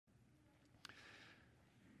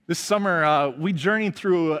This summer, we journeyed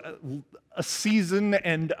through a season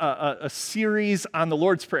and a series on the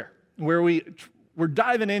Lord's Prayer, where we're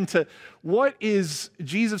diving into what is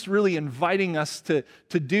Jesus really inviting us to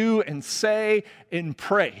do and say and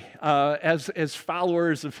pray as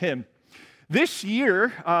followers of Him. This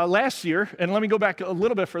year, last year, and let me go back a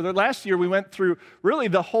little bit further. Last year, we went through really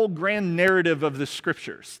the whole grand narrative of the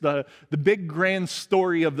Scriptures, the big grand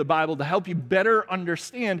story of the Bible to help you better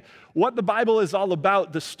understand what the Bible is all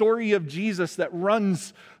about, the story of Jesus that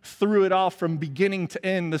runs through it all from beginning to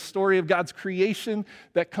end, the story of God's creation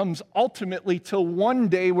that comes ultimately till one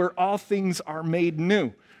day where all things are made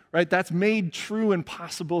new, right? That's made true and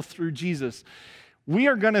possible through Jesus. We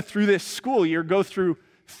are going to, through this school year, go through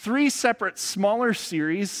 3 separate smaller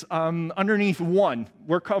series underneath one.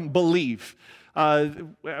 We're called Believe.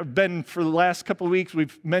 I've been for the last couple of weeks,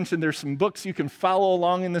 we've mentioned there's some books you can follow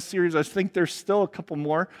along in this series. I think there's still a couple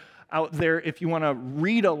more out there if you want to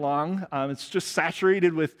read along. It's just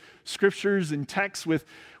saturated with scriptures and texts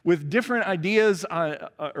with different ideas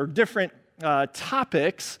or different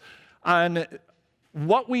topics on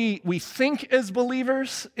what we think as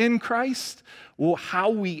believers in Christ,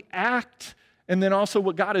 how we act, and then also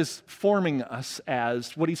what God is forming us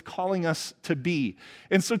as, what He's calling us to be.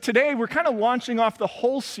 And so today we're kind of launching off the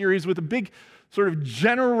whole series with a big sort of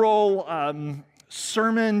general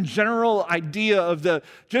sermon, general idea of the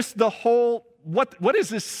whole, what is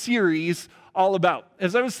this series all about?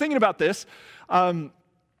 As I was thinking about this,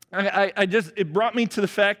 it brought me to the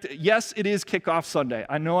fact, yes, it is kickoff Sunday.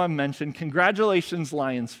 I know I mentioned, congratulations,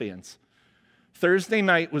 Lions fans. Thursday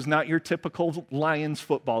night was not your typical Lions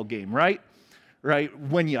football game, right? Right?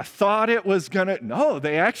 When you thought it was no,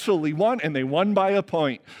 they actually won, and they won by a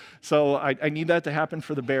point. So I need that to happen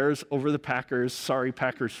for the Bears over the Packers. Sorry,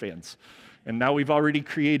 Packers fans. And now we've already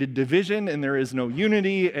created division, and there is no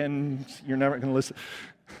unity, and you're never going to listen.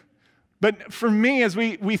 But for me, as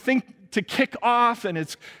we think to kick off, and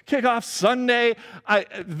it's kickoff Sunday,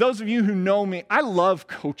 those of you who know me, I love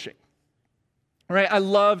coaching. Right? I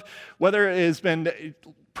love, whether it has been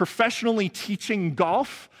professionally teaching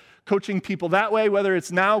golf, coaching people that way, whether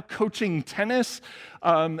it's now coaching tennis.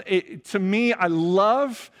 To me, I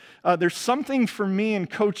love, there's something for me in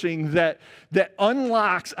coaching that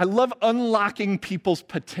unlocks, I love unlocking people's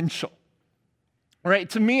potential. Right?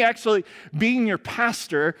 To me, actually, being your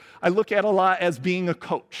pastor, I look at a lot as being a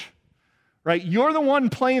coach. Right? You're the one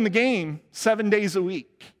playing the game 7 days a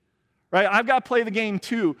week. Right? I've got to play the game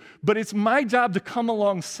too, but it's my job to come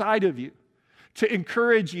alongside of you, to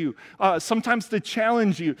encourage you, sometimes to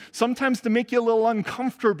challenge you, sometimes to make you a little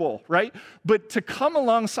uncomfortable, right? But to come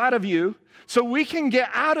alongside of you so we can get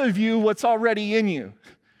out of you what's already in you,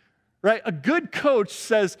 right? A good coach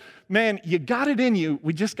says, man, you got it in you,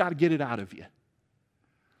 we just got to get it out of you,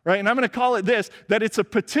 right? And I'm going to call it this, that it's a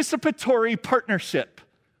participatory partnership.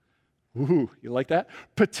 Ooh, you like that?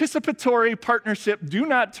 Participatory partnership. Do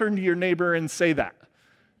not turn to your neighbor and say that,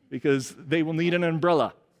 because they will need an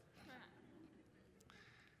umbrella.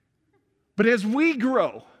 But as we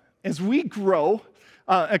grow,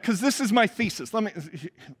 because this is my thesis.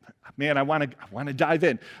 I want to dive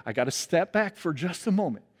in. I got to step back for just a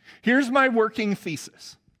moment. Here's my working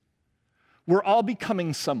thesis. We're all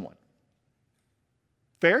becoming someone.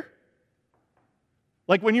 Fair?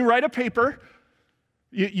 Like when you write a paper,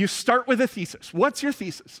 you start with a thesis. What's your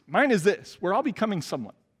thesis? Mine is this. We're all becoming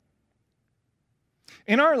someone.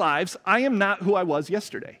 In our lives, I am not who I was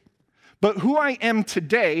yesterday. But who I am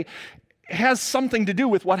today has something to do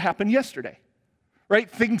with what happened yesterday, right?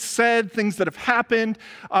 Things said, things that have happened,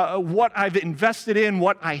 what I've invested in,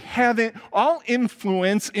 what I haven't, all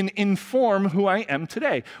influence and inform who I am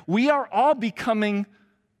today. We are all becoming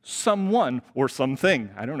someone or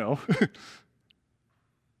something, I don't know.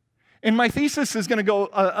 And my thesis is going to go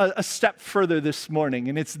a step further this morning,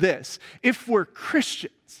 and it's this. If we're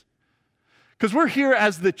Christians, because we're here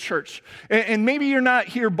as the church, and maybe you're not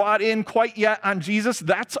here bought in quite yet on Jesus,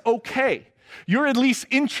 that's okay. You're at least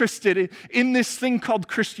interested in this thing called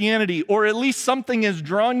Christianity, or at least something has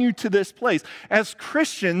drawn you to this place. As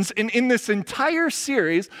Christians, and in this entire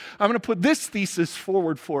series, I'm going to put this thesis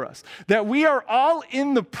forward for us, that we are all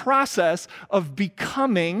in the process of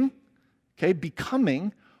becoming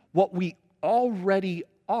what we already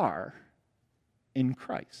are in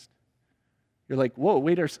Christ. You're like, whoa,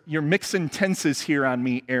 wait, you're mixing tenses here on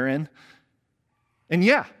me, Aaron. And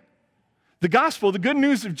yeah, the gospel, the good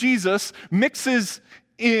news of Jesus, mixes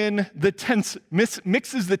the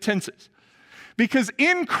tenses. Because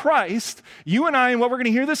in Christ, you and I, and what we're going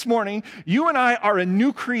to hear this morning, you and I are a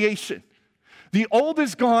new creation. The old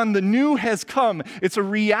is gone, the new has come. It's a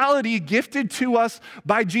reality gifted to us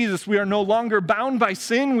by Jesus. We are no longer bound by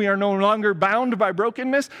sin. We are no longer bound by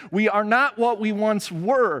brokenness. We are not what we once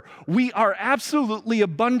were. We are absolutely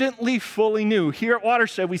abundantly fully new. Here at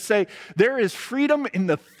Watershed, we say there is freedom in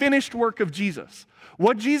the finished work of Jesus.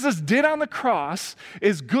 What Jesus did on the cross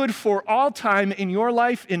is good for all time in your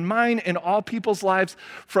life, in mine, in all people's lives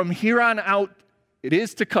from here on out. It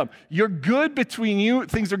is to come. You're good between you.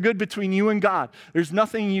 Things are good between you and God. There's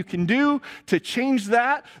nothing you can do to change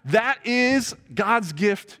that. That is God's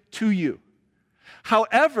gift to you.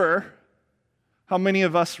 However, how many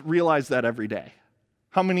of us realize that every day?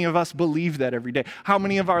 How many of us believe that every day? How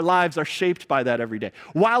many of our lives are shaped by that every day?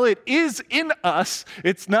 While it is in us,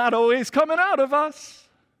 it's not always coming out of us.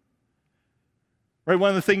 Right? One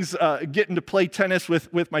of the things, getting to play tennis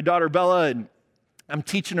with my daughter Bella, and I'm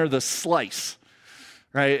teaching her the slice.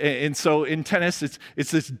 Right? And so in tennis,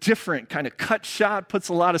 it's this different kind of cut shot, puts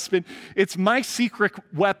a lot of spin. It's my secret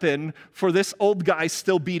weapon for this old guy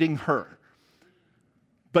still beating her.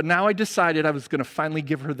 But now I decided I was going to finally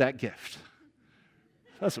give her that gift.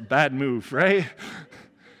 That's a bad move, right?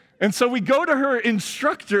 And so we go to her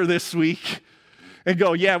instructor this week and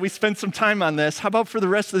go, yeah, we spent some time on this. How about for the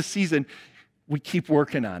rest of the season, we keep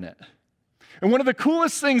working on it? And one of the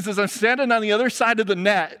coolest things is I'm standing on the other side of the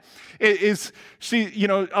net is she,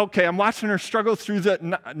 okay, I'm watching her struggle through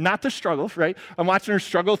not the struggle, right? I'm watching her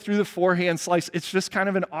struggle through the forehand slice. It's just kind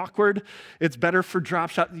of an awkward, it's better for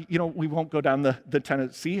drop shot. We won't go down the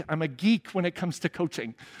tennis. See, I'm a geek when it comes to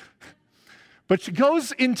coaching. But she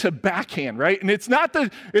goes into backhand, right? And it's not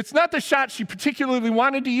the shot she particularly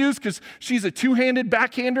wanted to use because she's a two-handed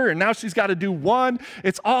backhander and now she's got to do one.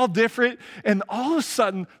 It's all different. And all of a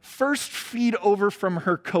sudden, first feed over from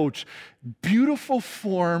her coach, beautiful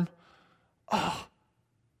form. Oh,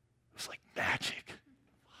 it was like magic.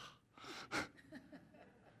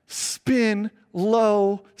 Spin,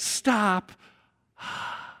 low, stop.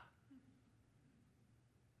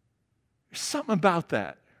 There's something about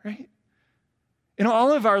that, right? In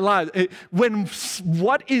all of our lives, when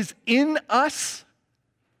what is in us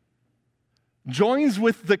joins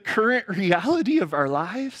with the current reality of our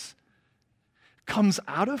lives, comes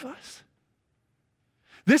out of us.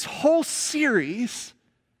 This whole series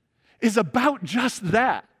is about just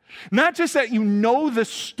that. Not just that you know the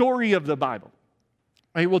story of the Bible.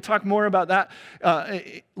 Right? We'll talk more about that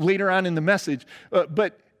later on in the message.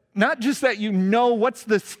 But not just that you know what's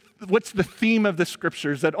the theme of the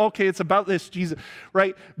scriptures, that, okay, it's about this Jesus,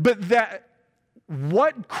 right? But that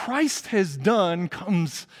what Christ has done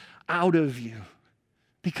comes out of you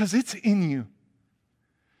because it's in you.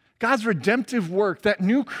 God's redemptive work, that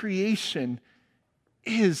new creation,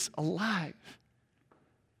 is alive.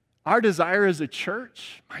 Our desire as a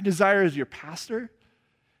church, my desire as your pastor,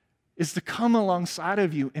 is to come alongside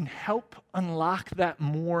of you and help unlock that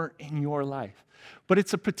more in your life. But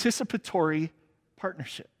it's a participatory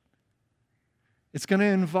partnership. It's going to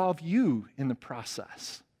involve you in the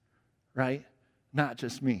process, right? Not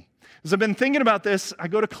just me. As I've been thinking about this, I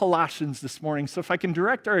go to Colossians this morning. So if I can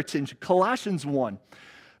direct our attention, Colossians 1.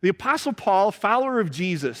 The Apostle Paul, follower of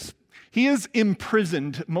Jesus, he is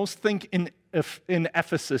imprisoned, most think in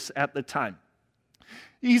Ephesus at the time.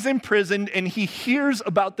 He's imprisoned and he hears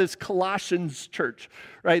about this Colossians church,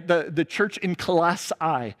 right? The church in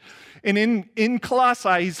Colossae. And in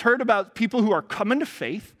Colossae, he's heard about people who are coming to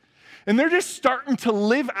faith and they're just starting to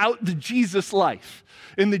live out the Jesus life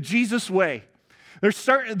in the Jesus way.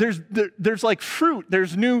 There's like fruit.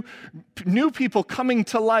 There's new people coming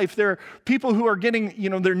to life. There are people who are getting,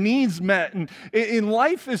 their needs met. And in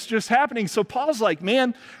life is just happening. So Paul's like,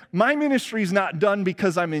 man, my ministry is not done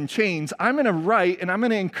because I'm in chains. I'm going to write and I'm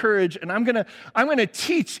going to encourage and I'm going to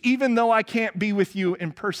teach even though I can't be with you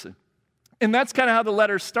in person. And that's kind of how the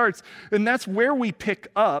letter starts. And that's where we pick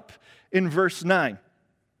up in verse 9.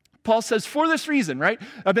 Paul says, for this reason, right?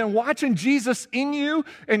 I've been watching Jesus in you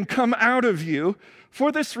and come out of you.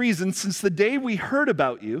 For this reason, since the day we heard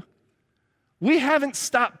about you, we haven't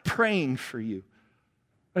stopped praying for you.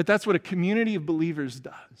 Right? That's what a community of believers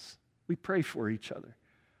does. We pray for each other.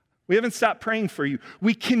 We haven't stopped praying for you.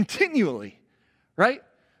 We continually, right?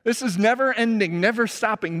 This is never ending, never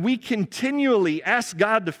stopping. We continually ask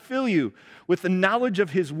God to fill you with the knowledge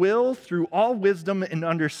of his will through all wisdom and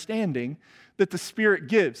understanding that the Spirit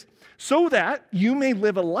gives, so that you may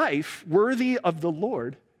live a life worthy of the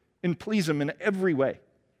Lord and please him in every way.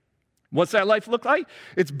 What's that life look like?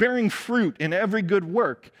 It's bearing fruit in every good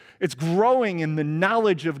work. It's growing in the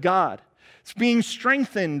knowledge of God. It's being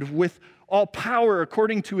strengthened with all power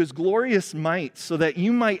according to his glorious might, so that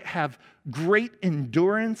you might have great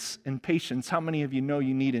endurance and patience. How many of you know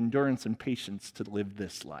you need endurance and patience to live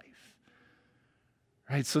this life?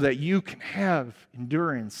 Right? So that you can have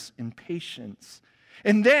endurance and patience.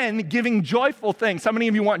 And then giving joyful thanks. How many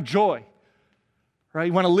of you want joy? Right?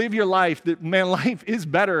 You want to live your life that, man, life is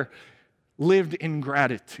better lived in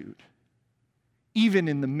gratitude, even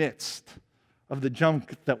in the midst of the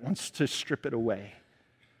junk that wants to strip it away.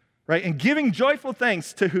 Right? And giving joyful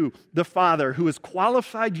thanks to who? The Father, who has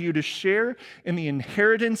qualified you to share in the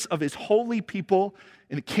inheritance of his holy people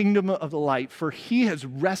in the kingdom of the light. For he has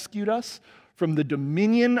rescued us from the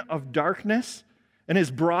dominion of darkness and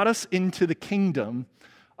has brought us into the kingdom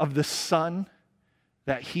of the Son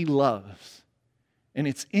that he loves. And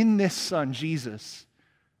it's in this Son, Jesus,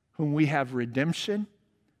 whom we have redemption,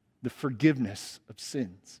 the forgiveness of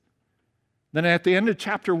sins. Then at the end of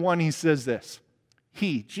chapter 1, he says this.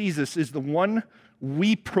 He, Jesus, is the one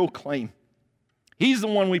we proclaim. He's the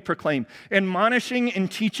one we proclaim, admonishing and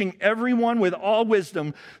teaching everyone with all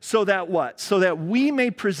wisdom, so that what? So that we may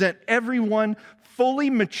present everyone fully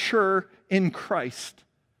mature in Christ.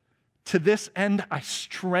 To this end, I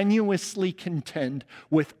strenuously contend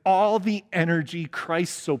with all the energy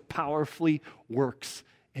Christ so powerfully works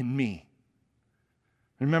in me.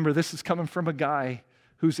 Remember, this is coming from a guy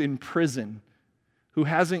who's in prison, who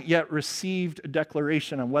hasn't yet received a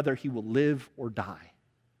declaration on whether he will live or die.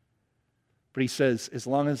 But he says, as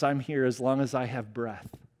long as I'm here, as long as I have breath,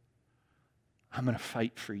 I'm going to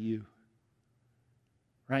fight for you.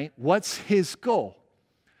 Right? What's his goal?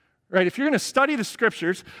 Right? If you're going to study the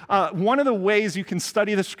Scriptures, one of the ways you can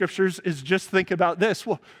study the Scriptures is just think about this.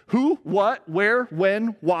 Well, who, what, where,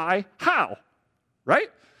 when, why, how? Right?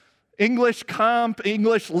 English comp,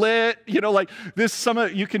 English lit, like this. Some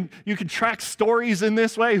of you can track stories in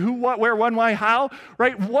this way. Who, what, where, when, why, how?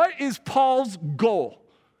 Right? What is Paul's goal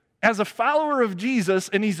as a follower of Jesus?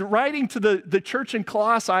 And he's writing to the church in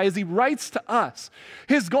Colossae as he writes to us.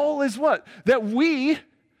 His goal is what? That we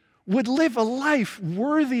would live a life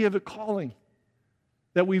worthy of the calling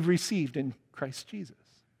that we've received in Christ Jesus.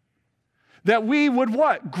 That we would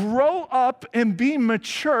what? Grow up and be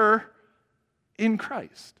mature in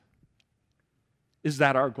Christ. Is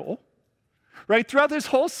that our goal? Right? Throughout this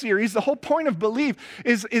whole series, the whole point of Believe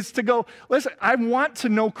is to go, listen, I want to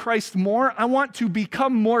know Christ more. I want to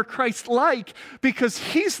become more Christ-like because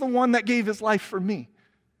he's the one that gave his life for me.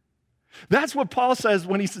 That's what Paul says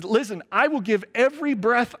when he says, listen, I will give every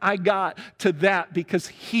breath I got to that because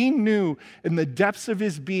he knew in the depths of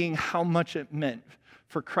his being how much it meant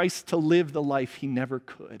for Christ to live the life he never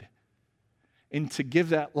could and to give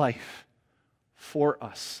that life for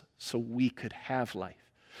us so we could have life.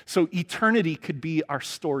 So eternity could be our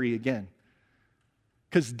story again.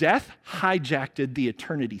 Because death hijacked the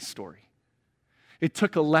eternity story. It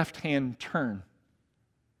took a left-hand turn.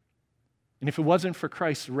 And if it wasn't for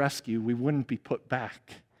Christ's rescue, we wouldn't be put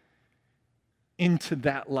back into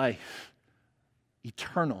that life,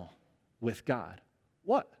 eternal with God.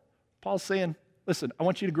 What? Paul's saying, listen, I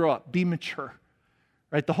want you to grow up, be mature.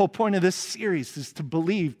 Right? The whole point of this series is to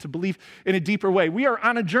believe in a deeper way. We are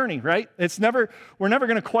on a journey, right? We're never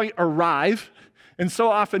going to quite arrive. And so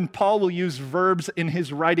often Paul will use verbs in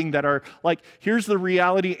his writing that are like, here's the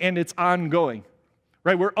reality and it's ongoing.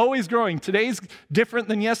 Right? We're always growing. Today's different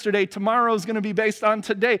than yesterday. Tomorrow's going to be based on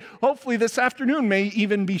today. Hopefully this afternoon may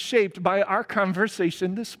even be shaped by our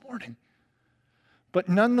conversation this morning. But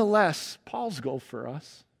nonetheless, Paul's goal for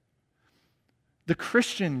us, the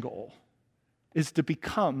Christian goal, is to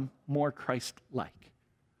become more Christ-like.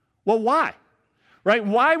 Well, why? Right?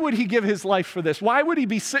 Why would he give his life for this? Why would he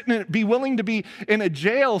be willing to be in a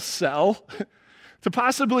jail cell to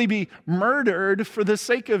possibly be murdered for the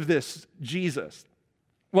sake of this Jesus?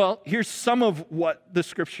 Well, here's some of what the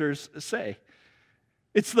Scriptures say.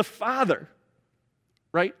 It's the Father,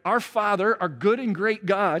 right? Our Father, our good and great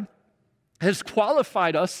God, has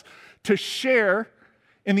qualified us to share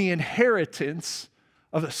in the inheritance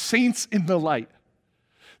of the saints in the light.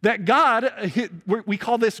 That God, we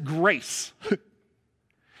call this grace,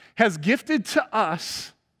 has gifted to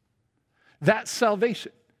us that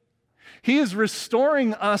salvation. He is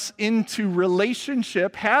restoring us into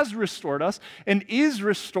relationship, has restored us, and is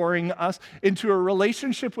restoring us into a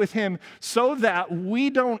relationship with him so that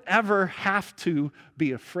we don't ever have to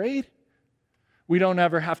be afraid. We don't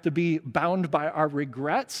ever have to be bound by our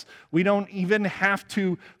regrets. We don't even have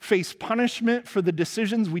to face punishment for the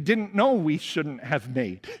decisions we didn't know we shouldn't have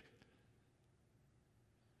made.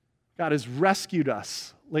 God has rescued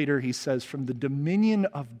us, later he says, from the dominion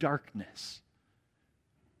of darkness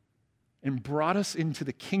and brought us into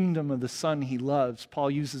the kingdom of the Son he loves.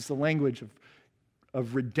 Paul uses the language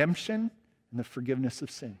of redemption and the forgiveness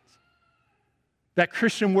of sins. That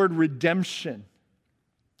Christian word redemption,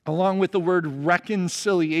 along with the word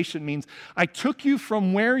reconciliation, means I took you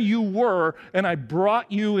from where you were and I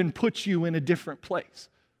brought you and put you in a different place.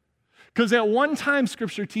 Because at one time,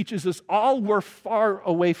 Scripture teaches us all were far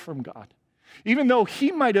away from God. Even though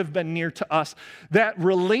he might have been near to us, that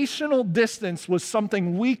relational distance was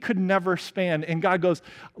something we could never span. And God goes,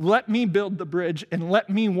 let me build the bridge and let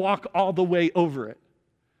me walk all the way over it.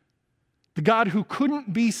 The God who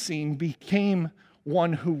couldn't be seen became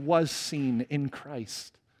one who was seen in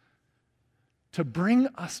Christ to bring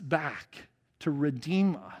us back, to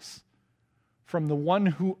redeem us from the one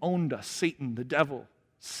who owned us, Satan, the devil,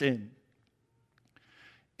 sin.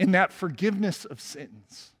 And that forgiveness of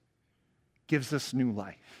sins gives us new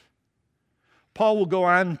life. Paul will go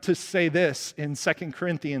on to say this in 2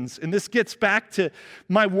 Corinthians, and this gets back to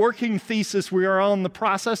my working thesis. We are all in the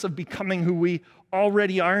process of becoming who we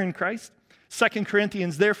already are in Christ. 2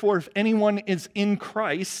 Corinthians, therefore, if anyone is in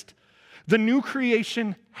Christ, the new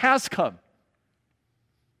creation has come.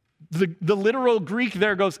 The literal Greek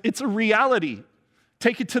there goes, it's a reality.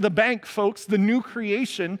 Take it to the bank, folks. The new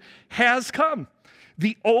creation has come.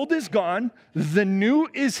 The old is gone. The new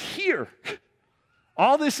is here.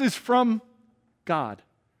 All this is from God.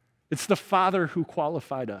 It's the Father who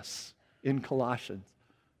qualified us in Colossians.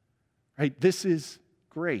 Right? This is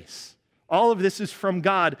grace. All of this is from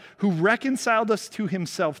God who reconciled us to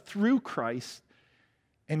himself through Christ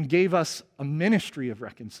and gave us a ministry of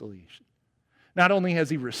reconciliation. Not only has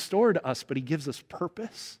he restored us, but he gives us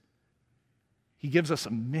purpose. He gives us a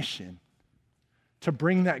mission to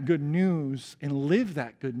bring that good news and live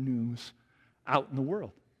that good news out in the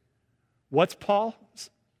world. What's Paul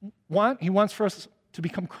want? He wants for us to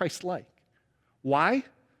become Christ-like. Why?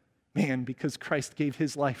 Man, because Christ gave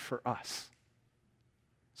his life for us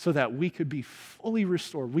so that we could be fully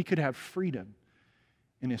restored. We could have freedom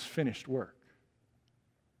in his finished work.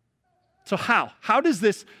 So how? How does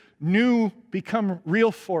this new become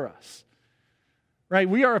real for us? Right?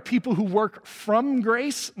 We are a people who work from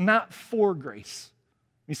grace, not for grace.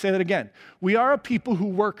 Let me say that again. We are a people who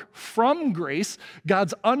work from grace,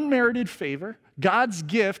 God's unmerited favor, God's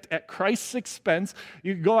gift at Christ's expense.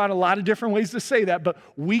 You can go on a lot of different ways to say that, but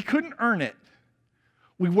we couldn't earn it.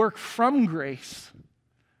 We work from grace,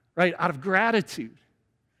 right, out of gratitude,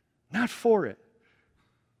 not for it.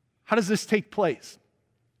 How does this take place?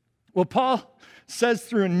 Well, Paul says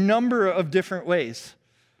through a number of different ways.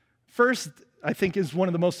 First, I think is one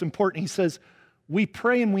of the most important. He says, we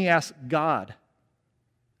pray and we ask God.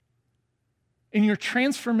 In your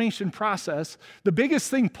transformation process, the biggest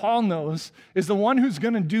thing Paul knows is the one who's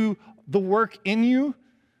going to do the work in you,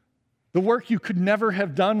 the work you could never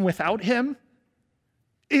have done without him,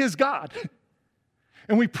 is God.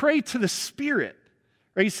 And we pray to the Spirit.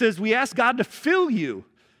 Right? He says, we ask God to fill you.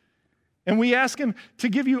 And we ask him to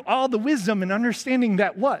give you all the wisdom and understanding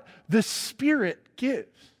that what? The Spirit gives.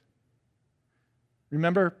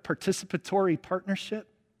 Remember participatory partnership?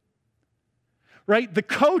 Right? The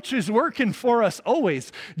coach is working for us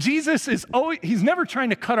always. Jesus is always, he's never trying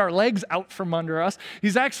to cut our legs out from under us.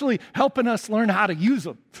 He's actually helping us learn how to use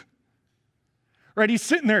them. Right? He's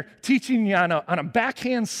sitting there teaching you on a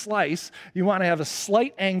backhand slice. You want to have a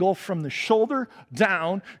slight angle from the shoulder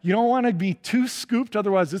down. You don't want to be too scooped,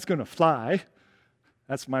 otherwise it's going to fly.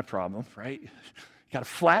 That's my problem, right? You got to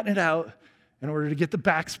flatten it out in order to get the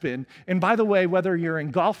backspin. And by the way, whether you're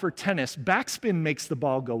in golf or tennis, backspin makes the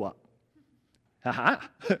ball go up. Aha.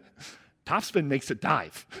 Topspin makes it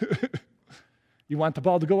dive. You want the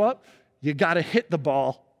ball to go up? You got to hit the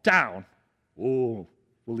ball down. Oh,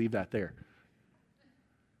 we'll leave that there.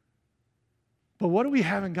 But what do we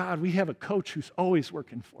have in God? We have a coach who's always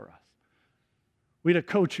working for us. We have a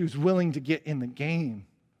coach who's willing to get in the game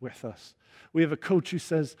with us. We have a coach who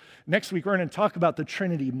says, next week we're going to talk about the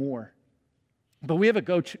Trinity more. But we have a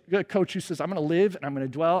coach who says, I'm going to live and I'm going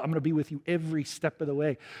to dwell. I'm going to be with you every step of the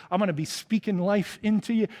way. I'm going to be speaking life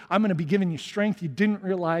into you. I'm going to be giving you strength you didn't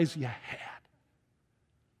realize you had.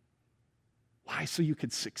 Why? So you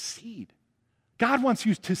could succeed. God wants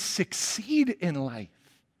you to succeed in life.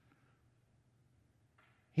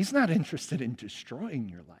 He's not interested in destroying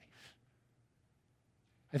your life.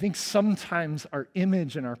 I think sometimes our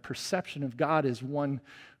image and our perception of God is one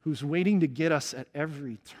who's waiting to get us at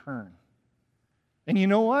every turn. And you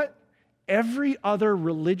know what? Every other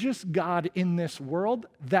religious god in this world,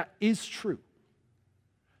 that is true.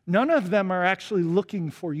 None of them are actually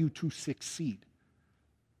looking for you to succeed.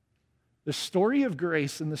 The story of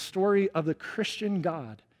grace and the story of the Christian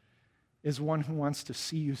God is one who wants to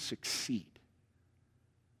see you succeed,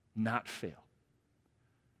 not fail.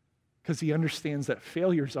 Because he understands that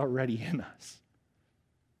failure is already in us.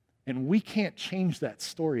 And we can't change that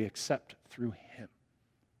story except through him.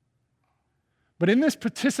 But in this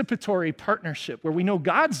participatory partnership where we know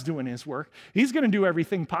God's doing his work, he's going to do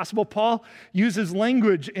everything possible. Paul uses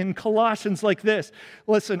language in Colossians like this.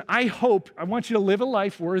 Listen, I want you to live a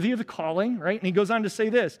life worthy of the calling, right? And he goes on to say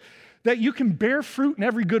this, that you can bear fruit in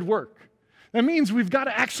every good work. That means we've got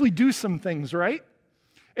to actually do some things, right?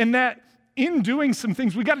 And that in doing some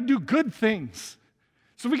things, we got to do good things.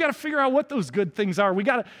 So we got to figure out what those good things are. We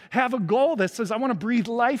got to have a goal that says, I want to breathe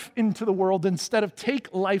life into the world instead of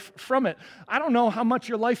take life from it. I don't know how much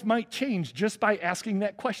your life might change just by asking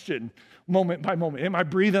that question moment by moment. Am I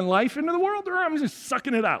breathing life into the world or am I just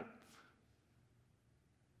sucking it out?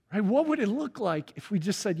 Right? What would it look like if we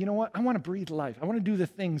just said, you know what? I want to breathe life. I want to do the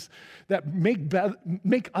things that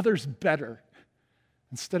make others better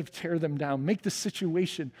instead of tear them down. Make the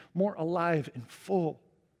situation more alive and full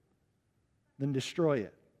than destroy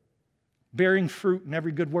it. Bearing fruit in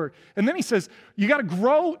every good work. And then he says, you got to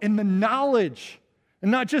grow in the knowledge,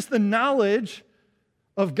 and not just the knowledge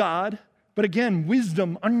of God, but again,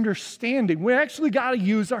 wisdom, understanding. We actually got to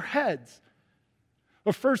use our heads.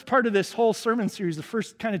 The first part of this whole sermon series, the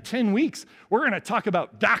first kind of 10 weeks, we're going to talk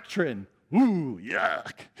about doctrine. Ooh,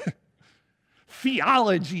 yuck.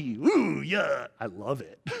 Theology. Ooh, yuck. I love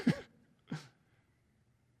it.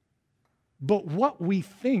 But what we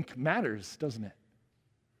think matters, doesn't it?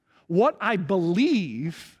 What I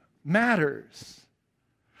believe matters.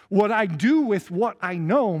 What I do with what I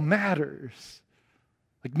know matters.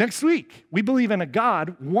 Like next week, we believe in a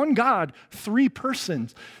God, one God, three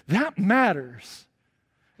persons. That matters.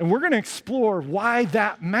 And we're going to explore why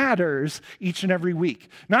that matters each and every week.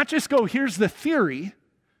 Not just go, here's the theory,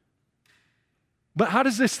 but how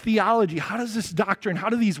does this theology, how does this doctrine, how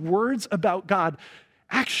do these words about God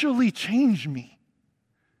actually change me?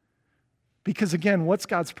 Because again, what's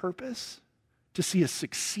God's purpose? To see us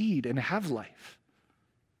succeed and have life,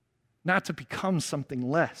 not to become something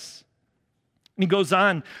less. And he goes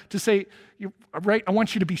on to say, right, I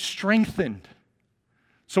want you to be strengthened.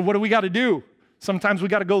 So what do we got to do? Sometimes we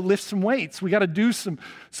got to go lift some weights. We got to do some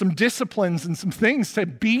disciplines and some things to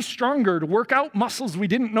be stronger, to work out muscles we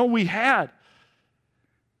didn't know we had.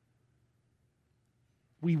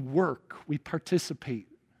 We work, we participate,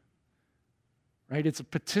 right? It's a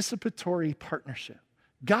participatory partnership.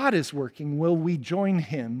 God is working. Will we join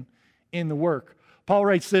him in the work? Paul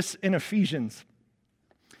writes this in Ephesians.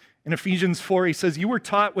 In Ephesians 4, he says, you were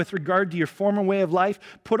taught with regard to your former way of life,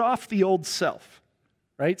 put off the old self,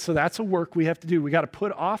 right? So that's a work we have to do. We got to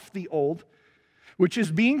put off the old, which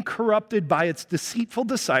is being corrupted by its deceitful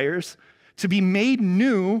desires, to be made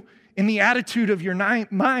new in the attitude of your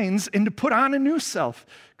minds, and to put on a new self,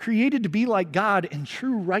 created to be like God in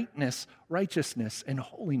true righteousness, and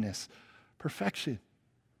holiness, perfection.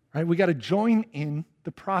 Right? We got to join in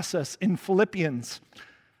the process. In Philippians,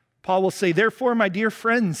 Paul will say, therefore, my dear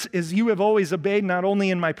friends, as you have always obeyed, not only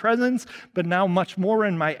in my presence, but now much more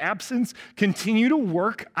in my absence, continue to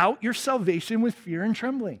work out your salvation with fear and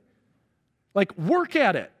trembling. Like, work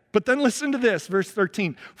at it. But then listen to this, verse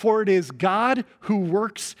 13. For it is God who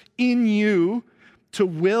works in you to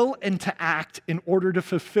will and to act in order to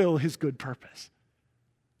fulfill his good purpose.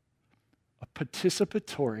 A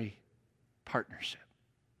participatory partnership.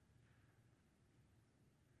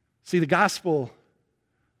 See, the gospel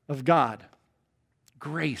of God,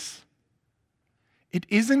 grace, it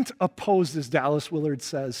isn't opposed, as Dallas Willard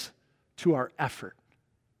says, to our effort.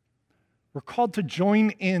 We're called to join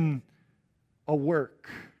in a work,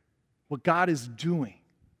 what God is doing,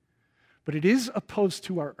 but it is opposed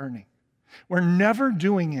to our earning. We're never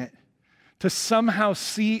doing it to somehow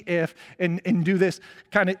see if and do this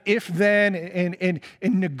kind of if then and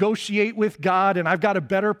negotiate with God and I've got a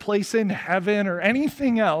better place in heaven or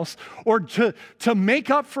anything else, or to make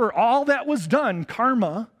up for all that was done,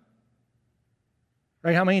 karma.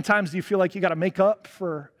 Right? How many times do you feel like you got to make up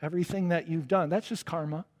for everything that you've done? That's just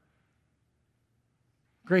karma.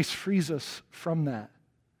 Grace frees us from that.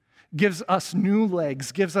 Gives us new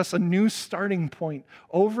legs, gives us a new starting point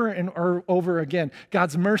over and over again.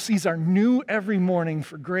 God's mercies are new every morning,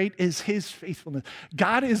 for great is his faithfulness.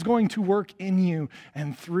 God is going to work in you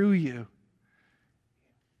and through you.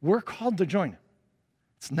 We're called to join him.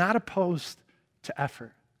 It's not opposed to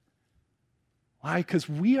effort. Why? Because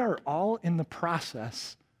we are all in the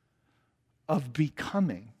process of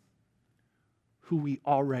becoming who we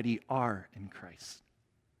already are in Christ.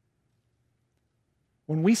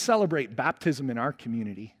 When we celebrate baptism in our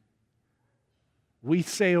community, we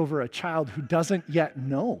say over a child who doesn't yet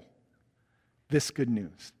know this good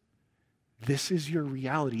news. This is your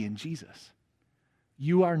reality in Jesus.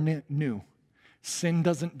 You are new. Sin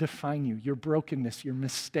doesn't define you. Your brokenness, your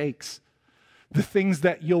mistakes, the things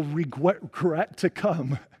that you'll regret to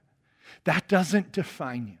come, that doesn't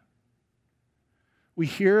define you. We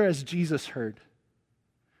hear as Jesus heard,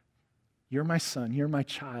 you're my son, you're my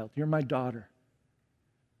child, you're my daughter,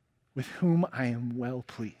 with whom I am well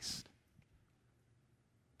pleased.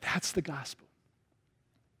 That's the gospel.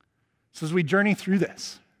 So as we journey through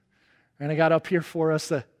this, and I got up here for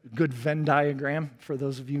us a good Venn diagram, for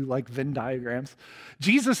those of you who like Venn diagrams.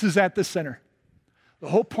 Jesus is at the center. The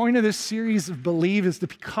whole point of this series of Believe is to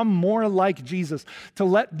become more like Jesus, to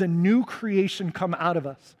let the new creation come out of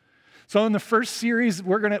us. So in the first series,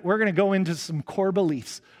 we're gonna go into some core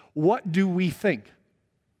beliefs. What do we think?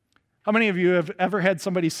 How many of you have ever had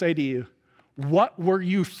somebody say to you, what were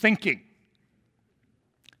you thinking?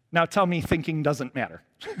 Now tell me thinking doesn't matter.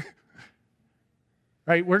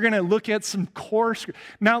 Right? We're going to look at some core.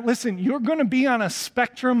 Now listen, you're going to be on a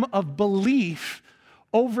spectrum of belief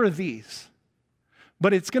over these.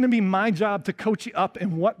 But it's going to be my job to coach you up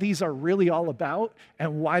in what these are really all about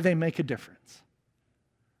and why they make a difference.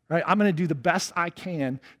 Right? I'm going to do the best I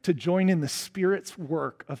can to join in the Spirit's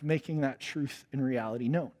work of making that truth and reality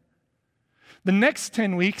known. The next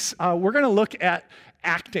 10 weeks, we're going to look at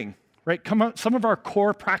acting. Right? Some of our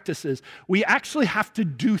core practices. We actually have to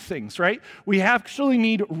do things, right? We actually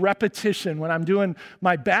need repetition. When I'm doing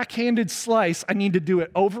my backhanded slice, I need to do it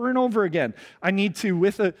over and over again. I need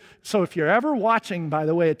to so if you're ever watching, by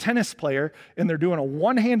the way, a tennis player and they're doing a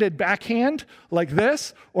one-handed backhand like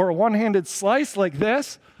this or a one-handed slice like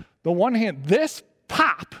this, this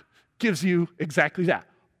pop gives you exactly that.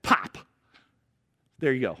 Pop.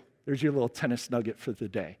 There you go. There's your little tennis nugget for the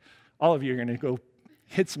day. All of you are going to go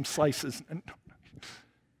hit some slices.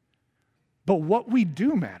 But what we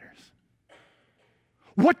do matters.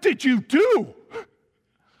 What did you do?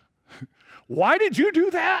 Why did you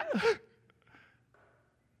do that?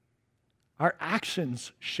 Our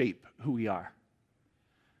actions shape who we are.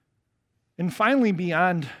 And finally,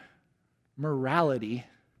 beyond morality,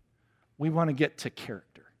 we want to get to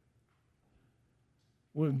character.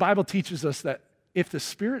 Well, the Bible teaches us that if the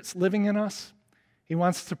Spirit's living in us, He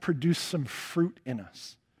wants to produce some fruit in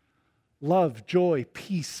us. Love, joy,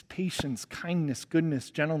 peace, patience, kindness,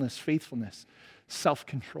 goodness, gentleness, faithfulness,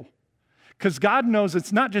 self-control. Because God knows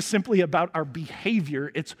it's not just simply about our behavior,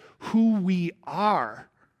 it's who we are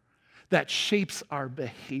that shapes our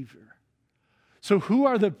behavior. So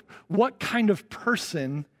what kind of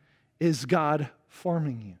person is God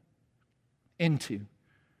forming you into,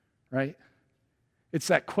 right? It's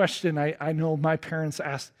that question I know my parents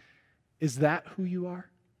asked, is that who you are?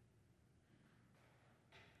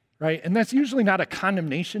 Right? And that's usually not a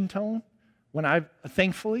condemnation tone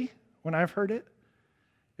thankfully, when I've heard it.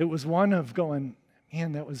 It was one of going,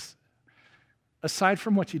 man, that was, aside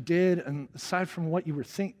from what you did and aside from what you were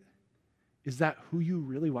thinking, is that who you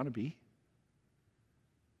really want to be?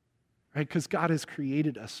 Right? Because God has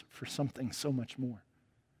created us for something so much more.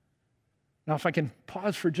 Now, if I can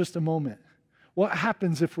pause for just a moment, what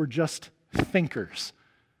happens if we're just thinkers?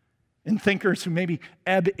 And thinkers who maybe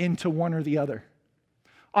ebb into one or the other.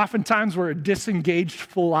 Oftentimes we're a disengaged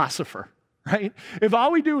philosopher, right? If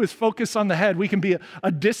all we do is focus on the head, we can be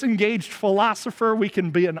a disengaged philosopher, we can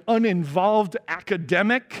be an uninvolved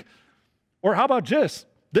academic, or how about just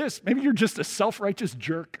this? Maybe you're just a self-righteous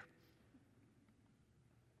jerk.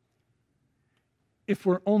 If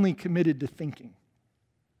we're only committed to thinking.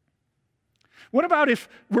 What about if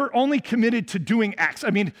we're only committed to doing acts? I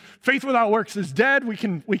mean, faith without works is dead. We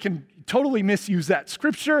can totally misuse that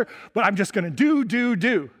scripture, but I'm just going to do.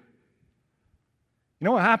 You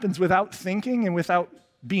know what happens without thinking and without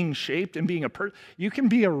being shaped and being a person? You can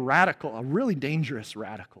be a radical, a really dangerous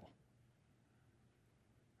radical.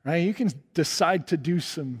 Right? You can decide to do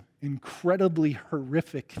some incredibly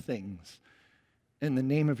horrific things in the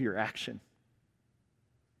name of your action.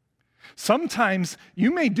 Sometimes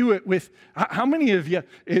you may do it with, how many of you,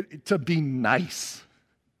 to be nice,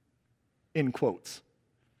 in quotes?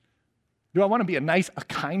 Do I want to be a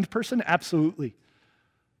kind person? Absolutely.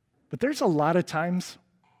 But there's a lot of times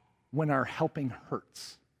when our helping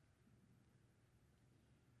hurts.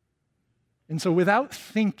 And so without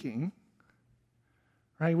thinking,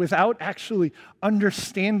 right, without actually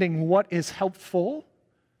understanding what is helpful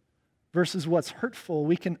versus what's hurtful,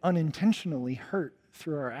 we can unintentionally hurt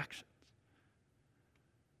through our actions.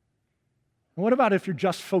 And what about if you're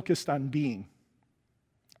just focused on being?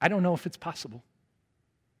 I don't know if it's possible.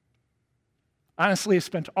 Honestly, I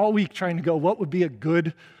spent all week trying to go, what would be a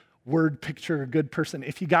good word picture, a good person?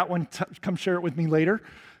 If you got one, come share it with me later.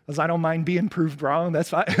 because I don't mind being proved wrong. That's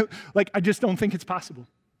fine. Like, I just don't think it's possible.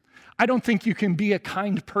 I don't think you can be a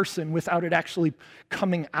kind person without it actually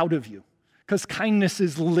coming out of you, because kindness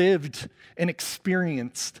is lived and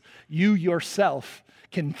experienced. You yourself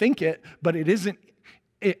can think it, but it isn't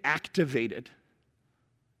activated.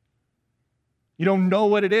 You don't know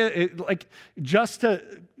what it is. I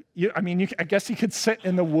guess you could sit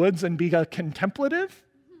in the woods and be a contemplative.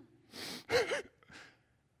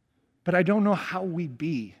 But I don't know how we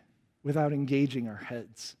be without engaging our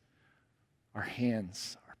heads, our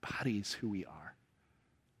hands, our bodies, who we are.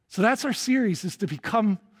 So that's our series, is to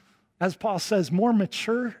become, as Paul says, more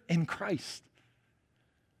mature in Christ.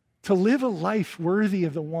 To live a life worthy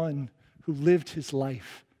of the one who lived his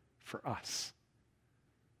life for us.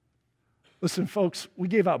 Listen, folks, we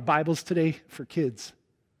gave out Bibles today for kids.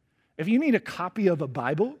 If you need a copy of a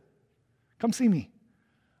Bible, come see me.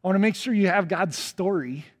 I want to make sure you have God's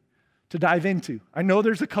story to dive into. I know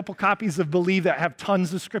there's a couple copies of Believe that have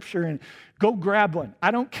tons of scripture in it. Go grab one.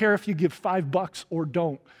 I don't care if you give $5 or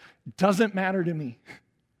don't. It doesn't matter to me.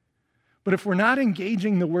 But if we're not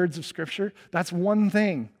engaging the words of Scripture, that's one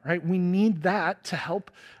thing, right? We need that to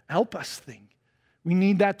help us think. We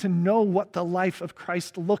need that to know what the life of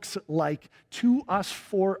Christ looks like to us,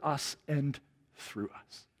 for us, and through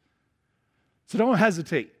us. So don't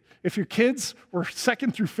hesitate. If your kids were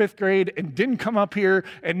 2nd through 5th grade and didn't come up here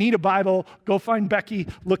and need a Bible, go find Becky.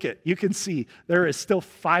 Look it, you can see there is still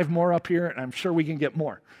 5 more up here, and I'm sure we can get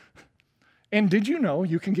more. And did you know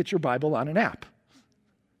you can get your Bible on an app?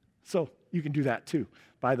 So you can do that too.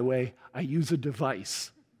 By the way, I use a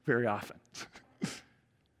device very often.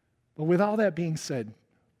 But with all that being said,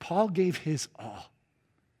 Paul gave his all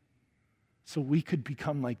so we could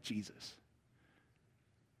become like Jesus.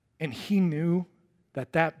 And he knew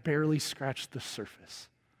that that barely scratched the surface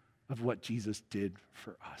of what Jesus did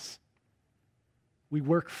for us. We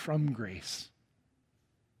work from grace,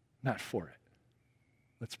 not for it.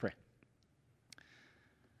 Let's pray.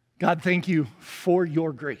 God, thank you for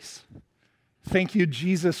your grace. Thank you,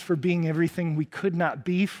 Jesus, for being everything we could not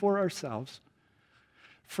be for ourselves,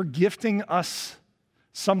 for gifting us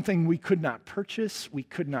something we could not purchase, we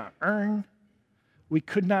could not earn, we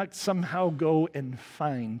could not somehow go and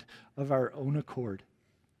find of our own accord.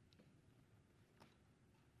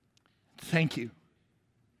 Thank you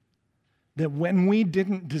that when we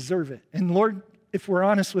didn't deserve it, and Lord, if we're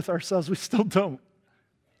honest with ourselves, we still don't,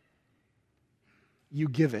 you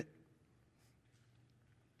give it.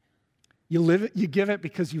 You live it, you give it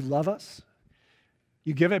because you love us.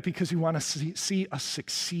 You give it because you want to see us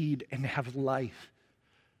succeed and have life.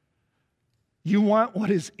 You want what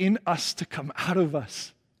is in us to come out of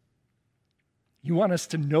us. You want us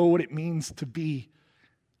to know what it means to be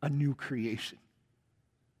a new creation.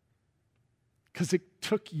 Because it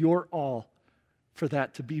took your all for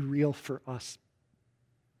that to be real for us.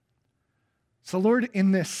 So Lord,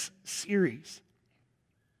 in this series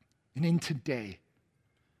and in today,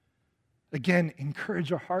 again,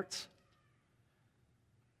 encourage our hearts.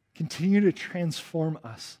 Continue to transform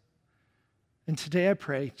us. And today I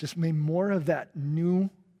pray, just may more of that new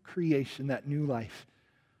creation, that new life,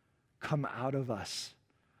 come out of us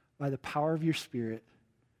by the power of your Spirit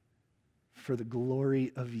for the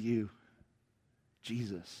glory of you,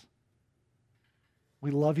 Jesus.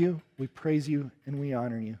 We love you, we praise you, and we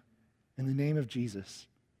honor you. In the name of Jesus,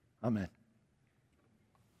 amen.